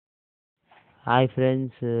Hi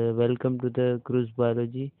friends, welcome to the cruise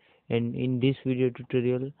biology, and in this video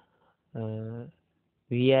tutorial uh,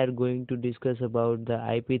 we are going to discuss about the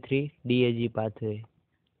IP3-DAG pathway.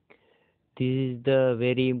 This is the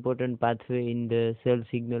very important pathway in the cell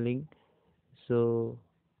signaling, so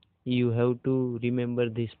you have to remember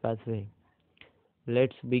this pathway.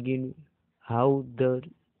 Let's begin how the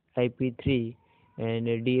IP3 and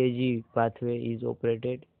DAG pathway is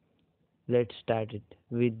operated. Let's start it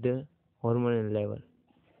with the hormonal level.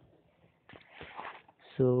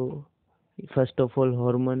 So first of all,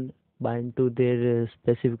 hormone bind to their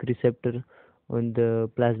specific receptor on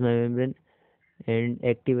the plasma membrane and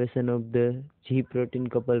activation of the G protein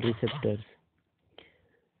couple receptors.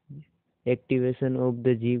 Activation of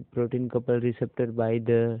the G protein couple receptor by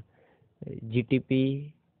the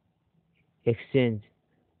GTP exchange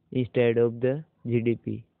instead of the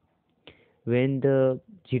GDP. When the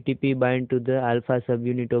GTP bind to the alpha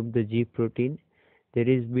subunit of the G protein, there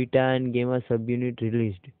is beta and gamma subunit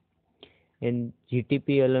released, and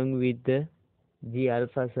GTP along with the G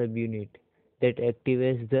alpha subunit that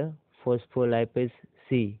activates the phospholipase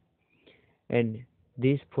C, and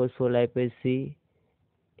this phospholipase C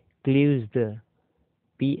cleaves the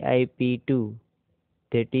PIP2,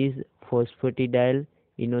 that is phosphatidyl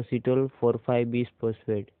inositol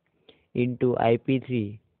 4,5-bisphosphate, into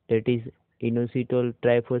IP3, that is inositol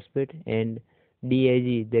triphosphate, and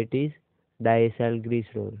DAG, that is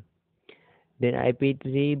diacylglycerol. Then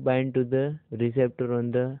IP3 bind to the receptor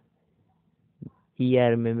on the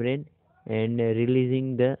membrane and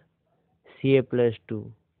releasing the Ca plus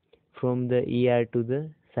 2 from the to the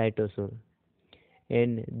cytosol.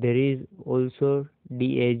 And there is also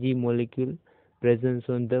DAG molecule presence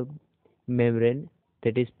on the membrane,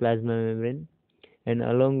 that is plasma membrane, and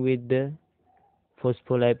along with the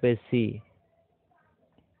phospholipase C,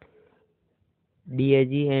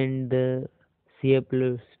 DAG and the Ca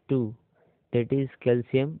plus 2, that is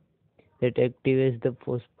calcium, that activates the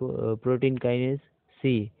protein kinase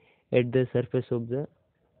C at the surface of the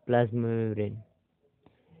plasma membrane,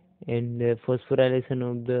 and phosphorylation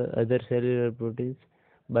of the other cellular proteins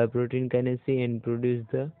by protein kinase C and produce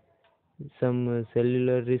the some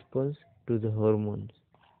cellular response to the hormones.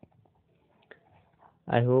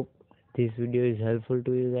 I hope this video is helpful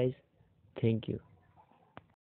to you guys. Thank you.